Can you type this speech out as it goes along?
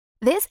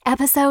This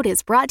episode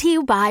is brought to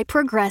you by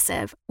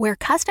Progressive, where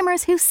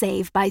customers who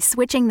save by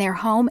switching their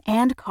home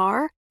and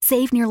car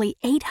save nearly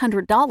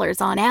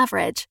 $800 on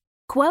average.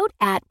 Quote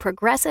at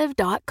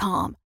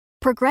Progressive.com.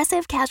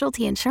 Progressive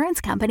Casualty Insurance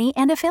Company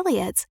and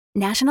Affiliates.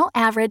 National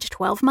average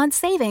 12-month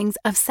savings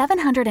of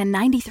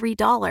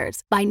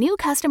 $793 by new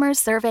customers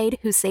surveyed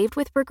who saved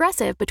with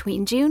Progressive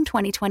between June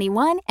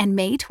 2021 and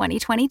May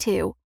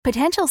 2022.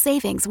 Potential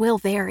savings will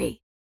vary.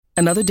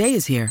 Another day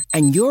is here,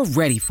 and you're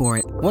ready for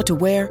it. What to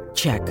wear?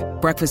 Check.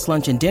 Breakfast,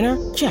 lunch, and dinner?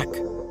 Check.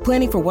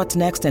 Planning for what's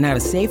next and how to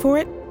save for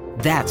it?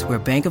 That's where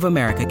Bank of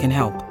America can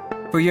help.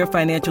 For your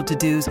financial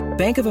to-dos,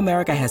 Bank of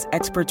America has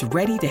experts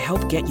ready to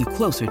help get you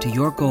closer to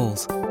your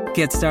goals.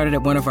 Get started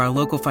at one of our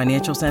local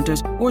financial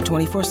centers or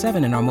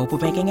 24/7 in our mobile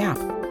banking app.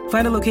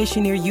 Find a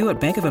location near you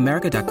at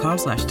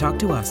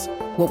bankofamerica.com/talktous.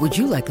 What would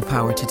you like the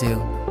power to do?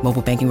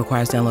 Mobile banking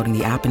requires downloading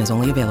the app and is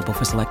only available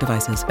for select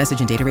devices. Message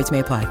and data rates may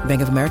apply.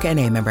 Bank of America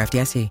N.A., member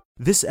FDIC.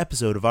 This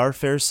episode of Our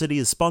Fair City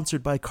is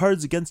sponsored by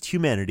Cards Against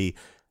Humanity.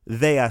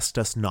 They asked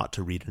us not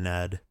to read an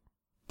ad.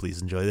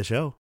 Please enjoy the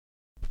show.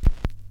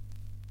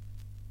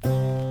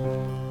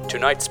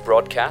 Tonight's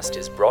broadcast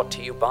is brought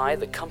to you by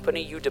the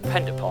company you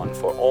depend upon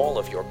for all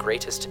of your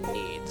greatest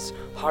needs,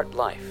 Heart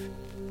Life.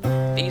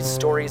 These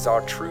stories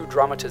are true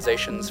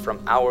dramatizations from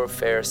our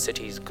fair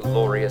city's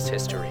glorious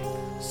history.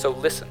 So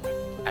listen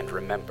and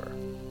remember,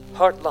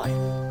 Heart Life,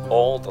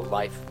 all the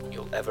life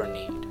you'll ever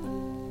need.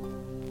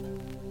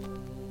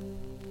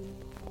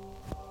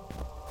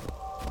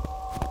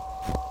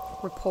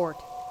 Report.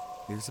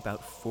 There's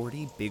about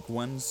 40 big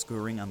ones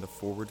scurrying on the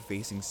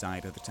forward-facing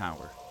side of the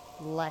tower.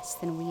 Less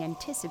than we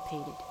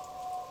anticipated.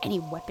 Any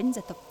weapons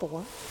at the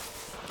fort?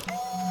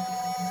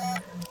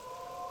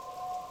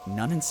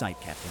 None in sight,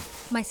 Captain.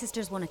 My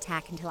sisters won't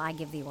attack until I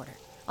give the order.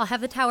 I'll have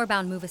the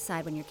tower-bound move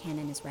aside when your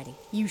cannon is ready.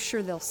 You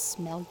sure they'll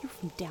smell you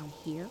from down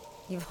here?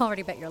 You've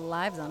already bet your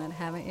lives on it,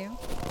 haven't you?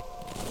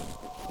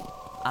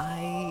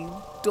 I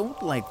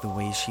don't like the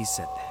way she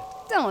said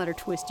that. Don't let her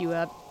twist you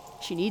up.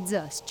 She needs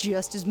us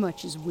just as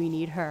much as we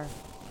need her.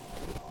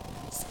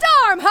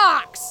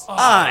 Stormhawks!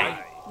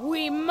 Aye!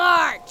 We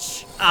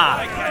march!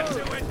 Aye! Get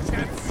to it,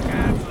 Jet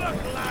Scabs!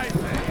 Look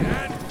lively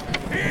and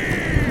heave!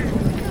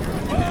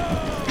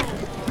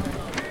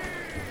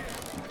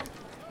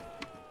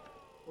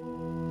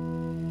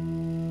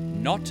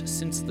 Not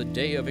since the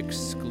day of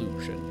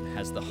exclusion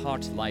has the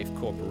Heart Life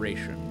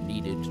Corporation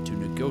needed to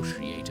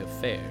negotiate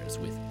affairs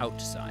with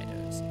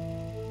outsiders.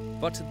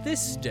 But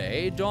this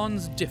day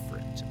dawns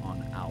different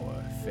on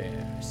our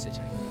fair city.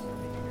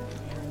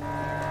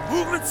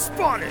 Movement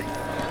spotted!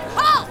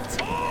 Halt!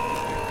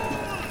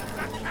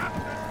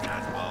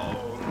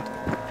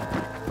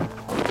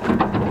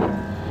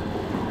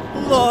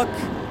 Look!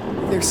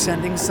 They're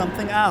sending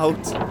something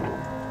out.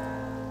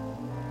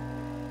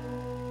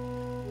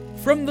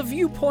 From the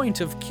viewpoint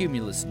of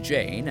Cumulus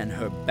Jane and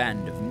her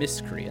band of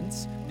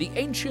miscreants, the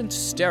ancient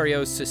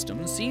stereo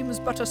system seems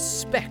but a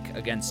speck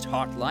against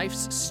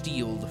Heartlife's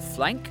steeled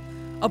flank.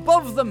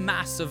 Above the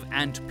mass of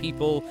ant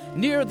people,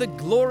 near the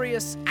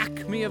glorious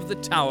acme of the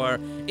tower,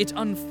 it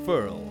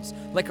unfurls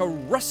like a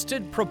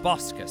rusted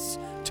proboscis,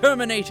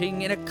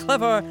 terminating in a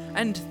clever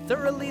and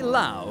thoroughly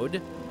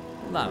loud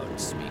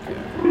loudspeaker.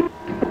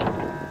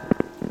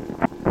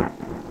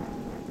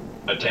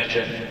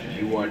 Attention,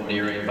 you are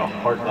nearing the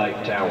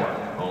Heartlife Tower,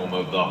 home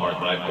of the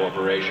Heartlife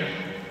Corporation.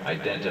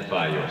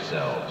 Identify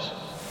yourselves.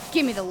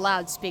 Give me the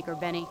loudspeaker,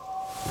 Benny.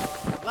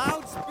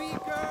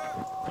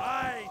 Loudspeaker!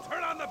 Aye,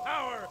 turn on the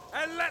power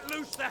and let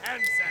loose the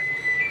handset!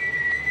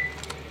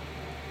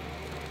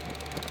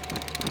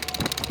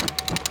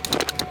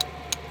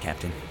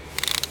 Captain.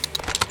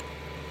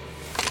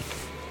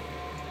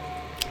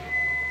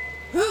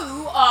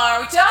 Who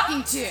are we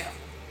talking to?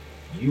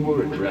 You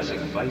were addressing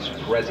Vice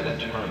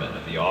President Herman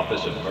of the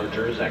Office of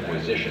Mergers,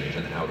 Acquisitions,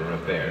 and Outer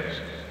Affairs.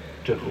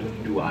 To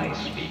whom do I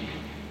speak?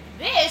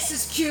 This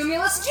is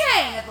Cumulus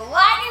Jane of the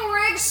Lightning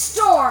Rig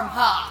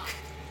Stormhawk.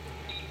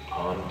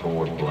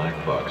 On-board black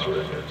box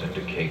records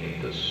indicate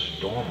that the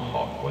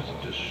Stormhawk was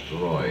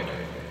destroyed.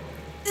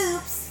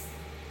 Oops.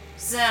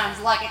 Sounds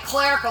like a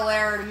clerical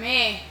error to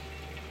me.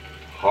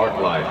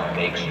 Heartlife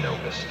makes no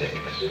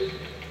mistakes.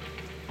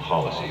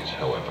 Policies,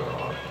 however,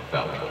 are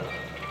fallible.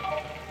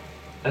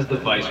 As the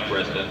Vice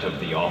President of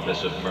the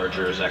Office of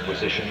Mergers,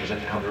 Acquisitions,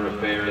 and Outer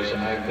Affairs,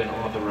 I've been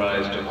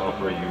authorized to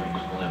offer you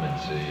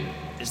clemency.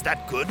 Is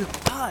that good?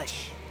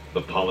 Hush!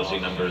 The policy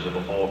numbers of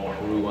all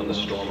crew on the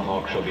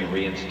Stormhawk shall be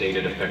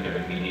reinstated effective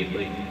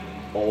immediately.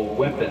 All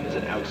weapons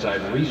and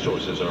outside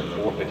resources are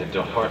forfeited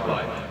to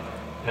Heartlife.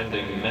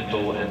 Pending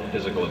mental and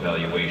physical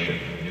evaluation,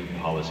 new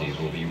policies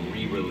will be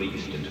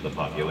re-released into the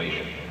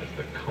population as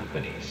the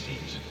company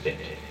sees fit.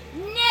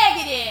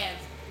 Negative!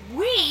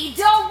 We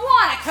don't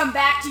want to come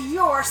back to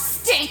your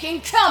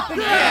stinking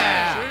company!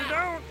 We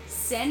don't.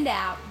 Send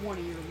out one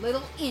of your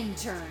little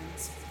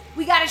interns.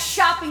 We got a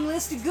shopping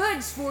list of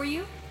goods for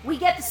you. We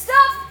get the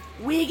stuff,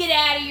 we get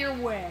out of your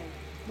way.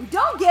 We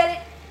don't get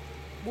it,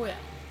 well,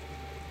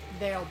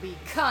 there'll be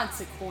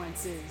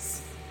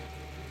consequences.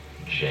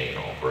 Jane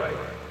Albright,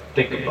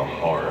 Think of the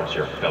horrors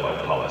your fellow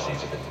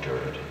policies have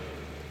endured.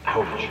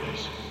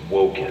 Outages,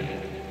 Woken,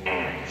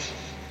 ants.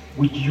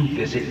 Would you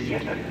visit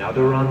yet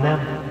another on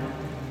them?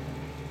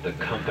 The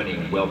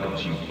company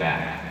welcomes you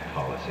back,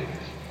 policies.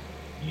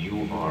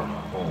 You are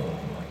home.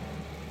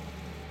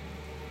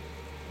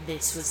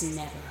 This was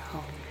never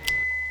home.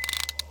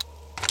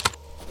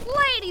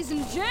 Ladies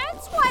and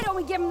gents, why don't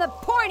we give them the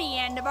pointy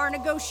end of our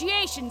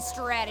negotiation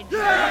strategy?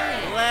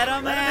 Yeah! Let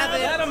them have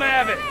it. Let them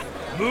have it.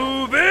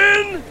 Move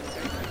in.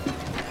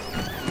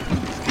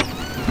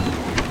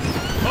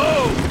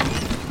 Oh!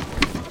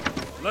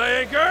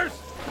 Lay anchors.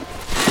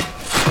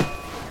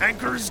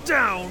 Anchors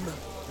down.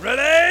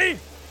 Ready?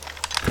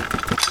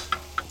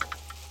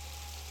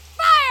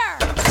 Fire!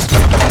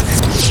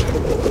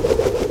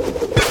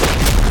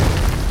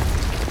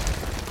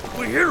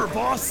 We hit her,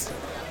 boss.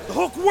 The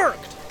hook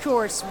worked. Of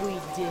course we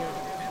did.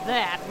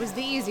 That was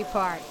the easy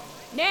part.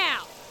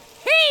 Now,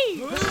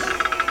 heave!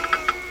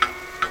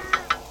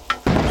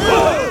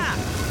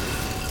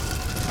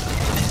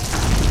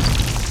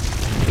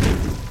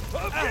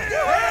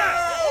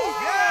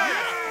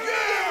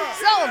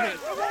 Sullivan,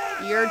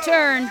 your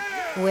turn.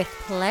 With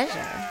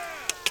pleasure.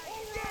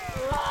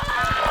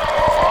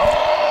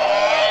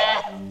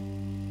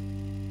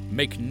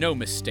 Make no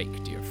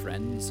mistake, dear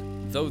friends,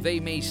 though they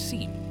may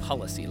seem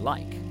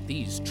policy-like,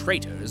 these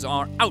traitors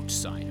are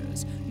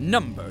outsiders,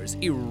 numbers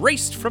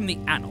erased from the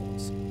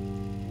annals.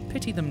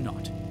 Pity them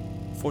not,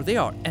 for they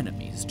are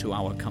enemies to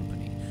our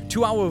company,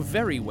 to our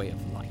very way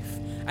of life,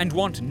 and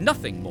want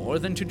nothing more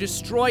than to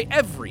destroy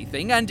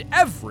everything and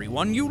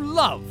everyone you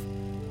love.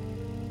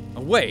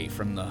 Away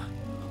from the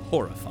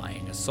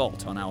horrifying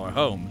assault on our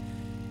home,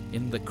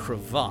 in the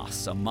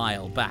crevasse a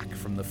mile back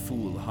from the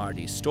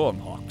foolhardy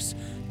Stormhawks,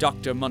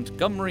 Dr.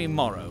 Montgomery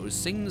Morrow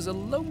sings a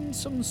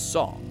lonesome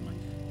song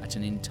at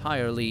an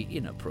entirely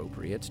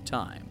inappropriate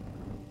time.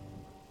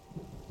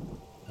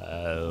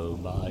 Oh,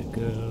 my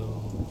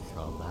girl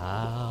from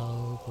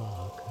Albuquerque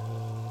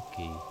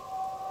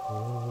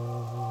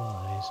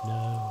always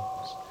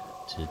knows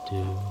to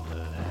do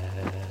her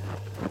hair.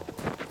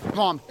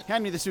 Mom,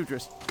 hand me the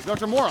sutures.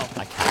 Dr. Morrow.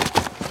 I can't.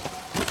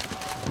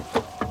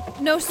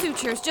 No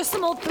sutures, just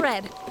some old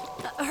thread.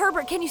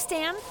 Herbert, can you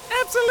stand?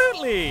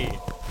 Absolutely.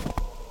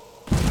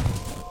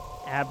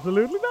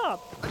 Absolutely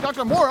not.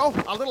 Dr. Morrow,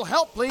 a little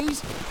help,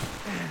 please.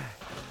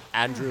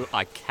 Andrew,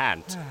 I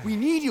can't. We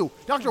need you.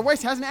 Dr.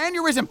 Weiss has an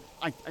aneurysm.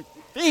 I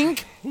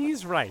think.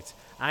 He's right.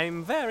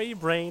 I'm very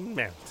brain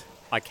melt.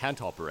 I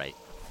can't operate.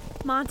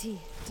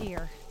 Monty,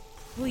 dear,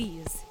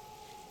 please.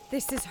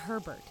 This is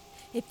Herbert.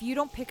 If you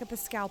don't pick up a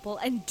scalpel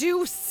and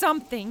do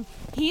something,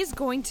 he's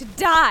going to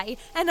die,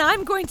 and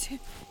I'm going to...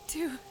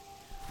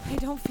 I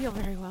don't feel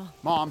very well.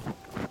 Mom,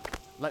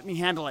 let me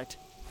handle it.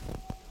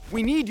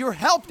 We need your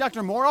help,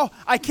 Dr. Morrow.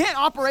 I can't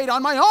operate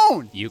on my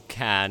own. You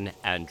can,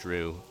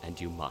 Andrew, and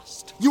you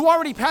must. You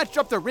already patched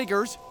up the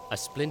riggers. A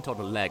splint on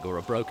a leg or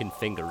a broken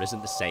finger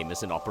isn't the same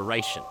as an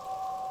operation.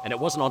 And it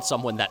wasn't on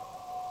someone that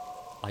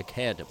I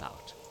cared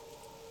about.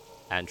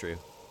 Andrew,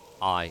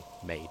 I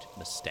made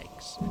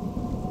mistakes.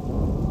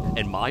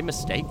 And my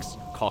mistakes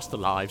cost the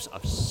lives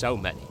of so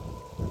many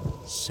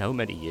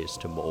years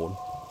to mourn,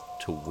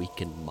 to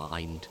weaken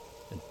mind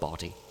and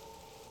body.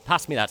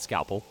 Pass me that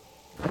scalpel.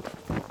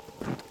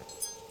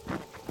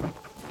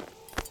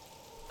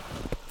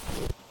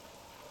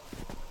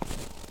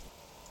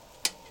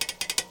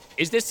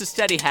 Is this the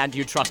steady hand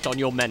you trust on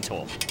your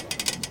mentor?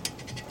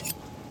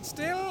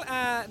 Still,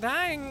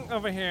 dying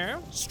over here.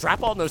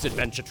 Strap on those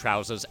adventure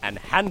trousers and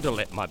handle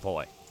it, my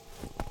boy.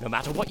 No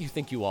matter what you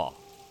think you are,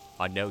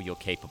 I know you're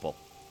capable.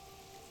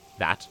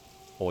 That,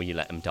 or you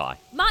let him die.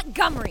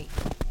 Montgomery!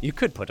 You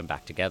could put them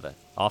back together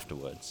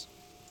afterwards.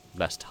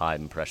 Less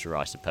time pressure,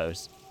 I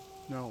suppose.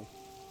 No.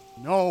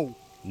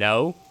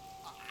 No?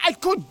 I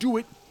could do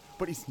it,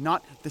 but it's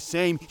not the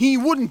same. He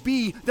wouldn't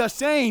be the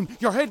same.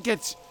 Your head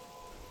gets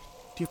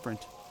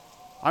different.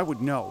 I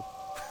would know.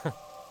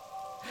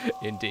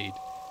 Indeed.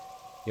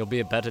 You'll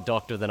be a better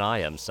doctor than I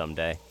am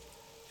someday.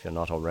 If you're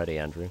not already,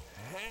 Andrew.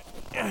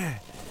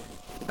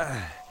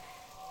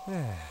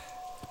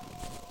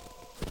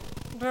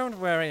 Don't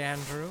worry,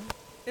 Andrew.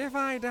 If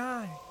I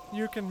die,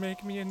 you can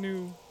make me a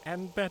new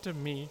and better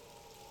me.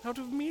 Out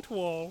of meat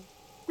wall.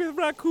 With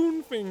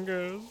raccoon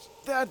fingers.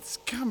 That's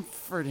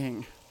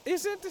comforting.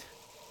 Is it?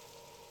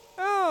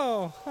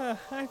 Oh,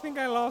 I think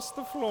I lost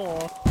the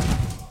floor.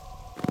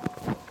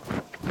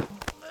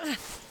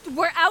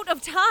 We're out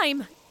of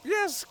time.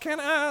 Yes,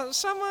 can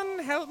someone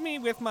help me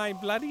with my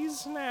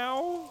bloodies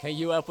now? Can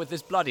you help with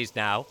this bloodies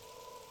now?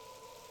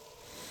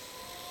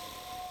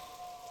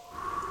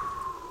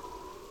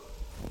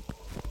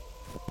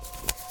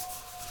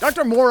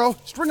 Dr. Morrow,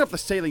 string up the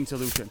saline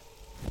solution.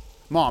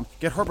 Mom,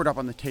 get Herbert up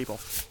on the table.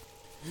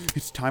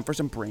 It's time for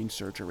some brain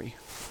surgery.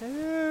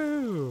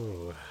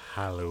 Oh,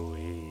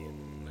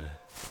 Halloween.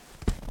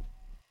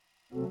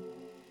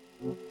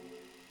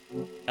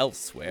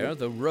 Elsewhere,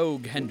 the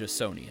rogue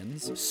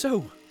Hendersonians,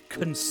 so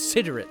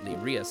considerately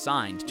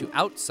reassigned to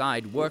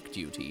outside work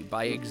duty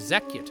by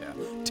Executor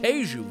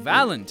Teju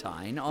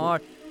Valentine, are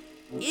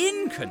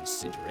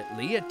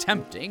inconsiderately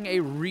attempting a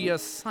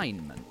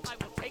reassignment. I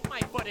will take my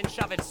foot and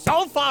shove it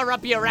so far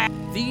up your ass.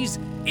 These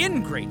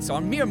ingrates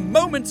are mere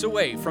moments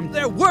away from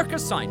their work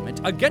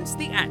assignment against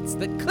the ants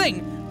that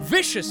cling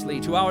viciously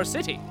to our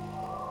city.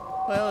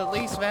 Well, at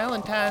least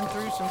Valentine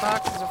threw some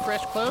boxes of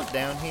fresh clothes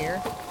down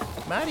here.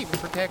 Might even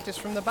protect us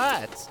from the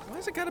bites.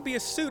 Why's it gotta be a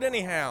suit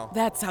anyhow?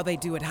 That's how they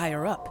do it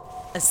higher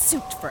up. A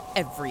suit for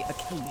every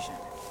occasion.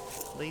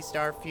 At least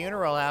our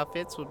funeral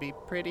outfits will be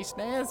pretty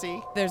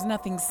snazzy. There's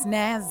nothing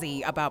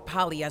snazzy about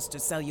polyester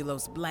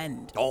cellulose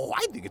blend. Oh,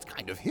 I think it's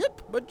kind of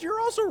hip. But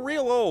you're also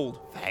real old.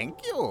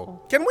 Thank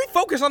you. Can we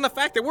focus on the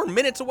fact that we're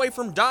minutes away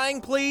from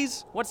dying,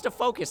 please? What's to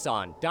focus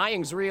on?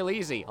 Dying's real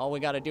easy. All we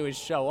gotta do is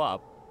show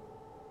up.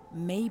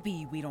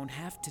 Maybe we don't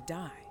have to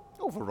die.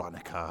 Oh,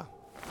 Veronica.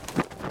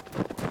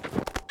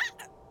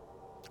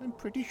 I'm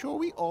pretty sure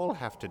we all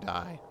have to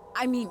die.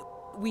 I mean,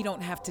 we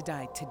don't have to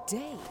die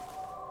today.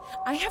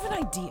 I have an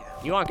idea.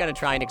 You aren't gonna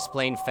try and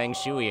explain Feng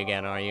Shui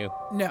again, are you?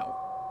 No,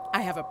 I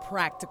have a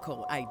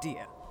practical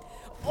idea.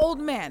 Old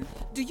man,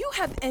 do you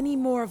have any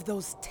more of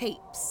those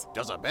tapes?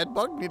 Does a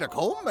bedbug need a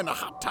comb and a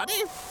hot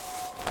toddy?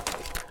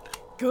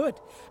 Good.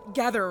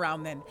 Gather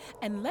around then,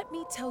 and let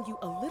me tell you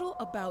a little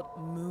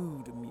about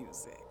mood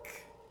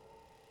music.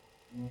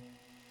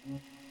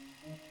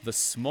 The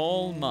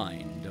small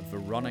mind of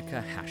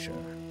Veronica Hasher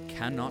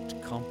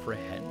cannot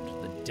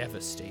comprehend the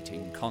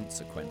devastating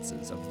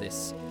consequences of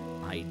this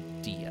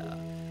idea.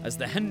 As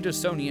the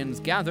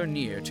Hendersonians gather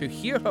near to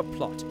hear her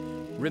plot,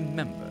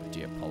 remember,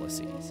 dear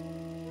Policies,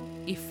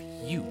 if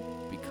you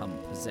become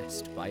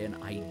possessed by an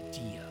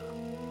idea,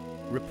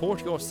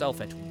 report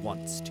yourself at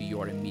once to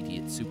your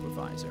immediate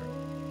supervisor.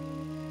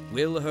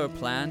 Will her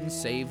plan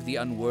save the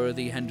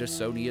unworthy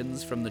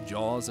Hendersonians from the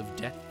jaws of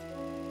death?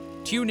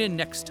 Tune in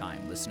next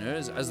time,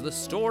 listeners, as the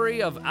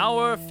story of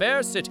our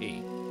fair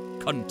city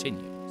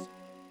continues.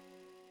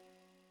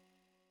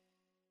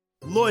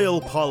 Loyal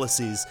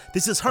Policies,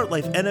 this is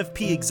Heartlife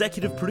NFP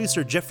executive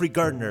producer Jeffrey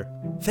Gardner.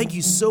 Thank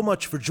you so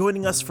much for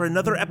joining us for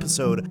another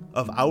episode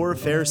of Our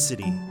Fair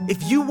City.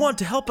 If you want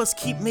to help us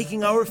keep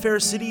making Our Fair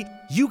City,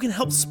 you can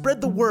help spread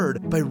the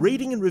word by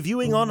rating and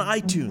reviewing on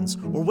iTunes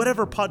or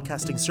whatever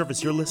podcasting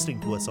service you're listening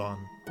to us on.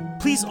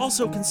 Please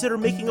also consider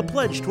making a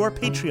pledge to our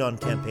Patreon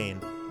campaign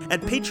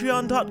at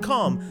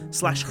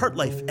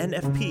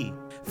patreon.com/HeartlifeNFP.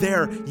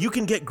 There, you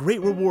can get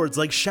great rewards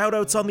like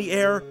shoutouts on the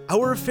air,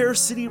 Our Fair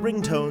City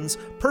ringtones,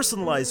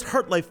 personalized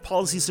Heartlife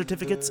policy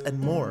certificates, and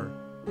more.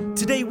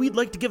 Today, we'd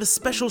like to give a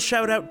special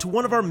shout out to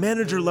one of our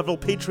manager-level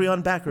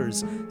Patreon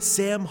backers,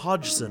 Sam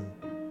Hodgson.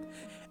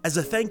 As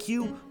a thank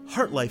you,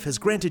 Heartlife has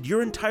granted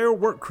your entire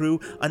work crew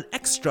an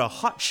extra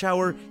hot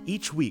shower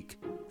each week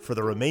for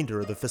the remainder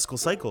of the fiscal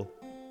cycle.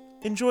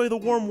 Enjoy the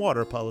warm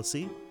water,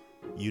 Policy.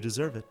 You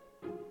deserve it.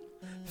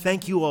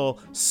 Thank you all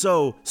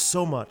so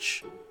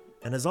much.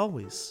 And as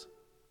always,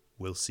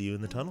 we'll see you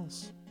in the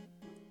tunnels.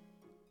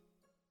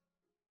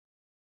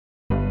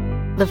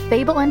 The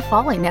Fable and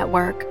Folly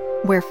Network,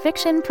 where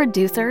fiction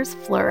producers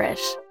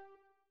flourish.